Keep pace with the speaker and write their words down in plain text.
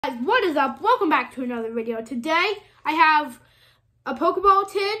Guys, what is up? Welcome back to another video. Today, I have a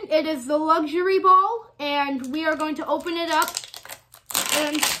Pokeball tin. It is the luxury ball, and we are going to open it up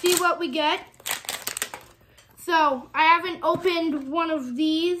and see what we get. So, I haven't opened one of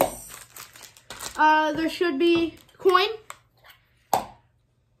these. There should be coin.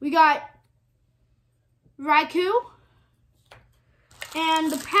 We got Raikou.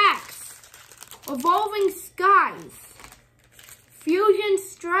 And the packs. Evolving Skies, Fusion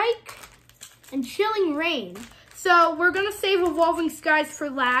Strike, and Chilling Rain. So we're going to save Evolving Skies for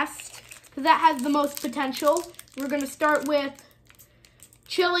last, because that has the most potential. We're going to start with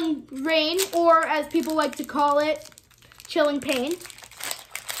Chilling Rain, or as people like to call it, Chilling Pain.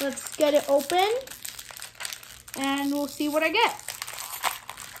 Let's get it open, and we'll see what I get.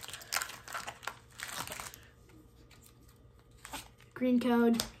 Green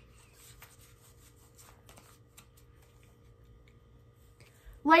code.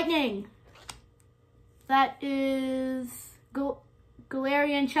 Lightning. That is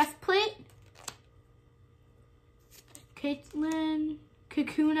Galarian Chestplate. Caitlyn,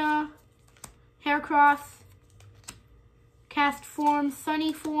 Kakuna, Heracross, Cast Form,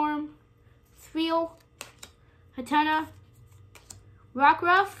 Sunny Form, Thrill, Hatena,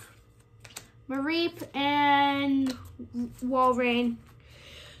 Rockruff, Mareep, and Walrein.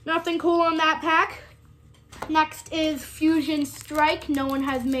 Nothing cool on that pack. Next is Fusion Strike. No one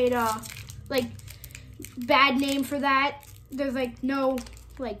has made a bad name for that. There's no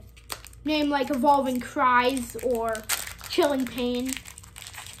name like Evolving Cries or Chilling Pain.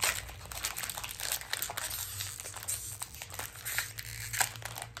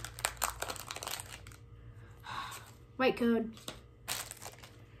 White code.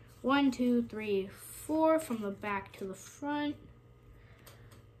 1, 2, 3, 4 from the back to the front.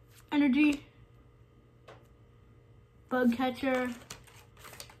 Energy. Bug Catcher.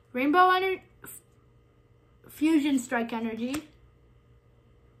 Rainbow Energy. Fusion Strike Energy.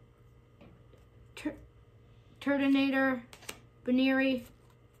 Turtonator. Baneri.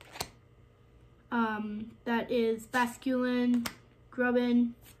 That is Basculin.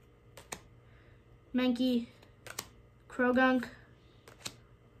 Grubbin. Mankey. Krogunk.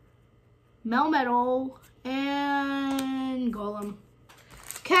 Melmetal, and Golem.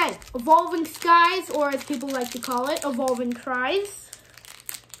 Okay, Evolving Skies, or as people like to call it, Evolving Cries.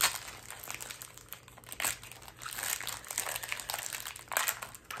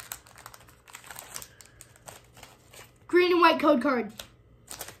 Green and white code card.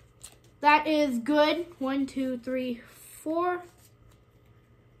 That is good. 1, 2, 3, 4.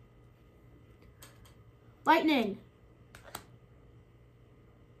 Lightning.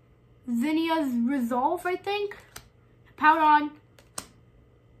 Zinnia's Resolve, I think. Powdon,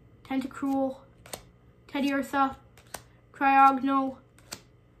 Tentacruel, Teddiursa, Cryogonal,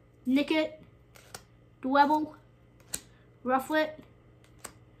 Nickit, Dwebble, Rufflet,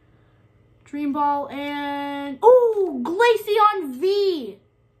 Dream Ball, and Glaceon V.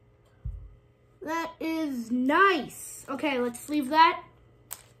 That is nice. Okay, let's sleeve that.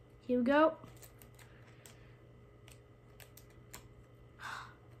 Here we go.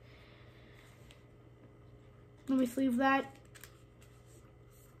 Let me sleeve that.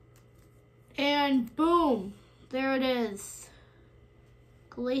 And boom, there it is.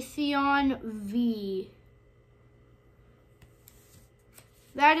 Glaceon V.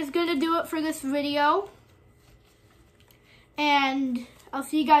 That is going to do it for this video. And I'll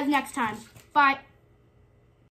see you guys next time. Bye.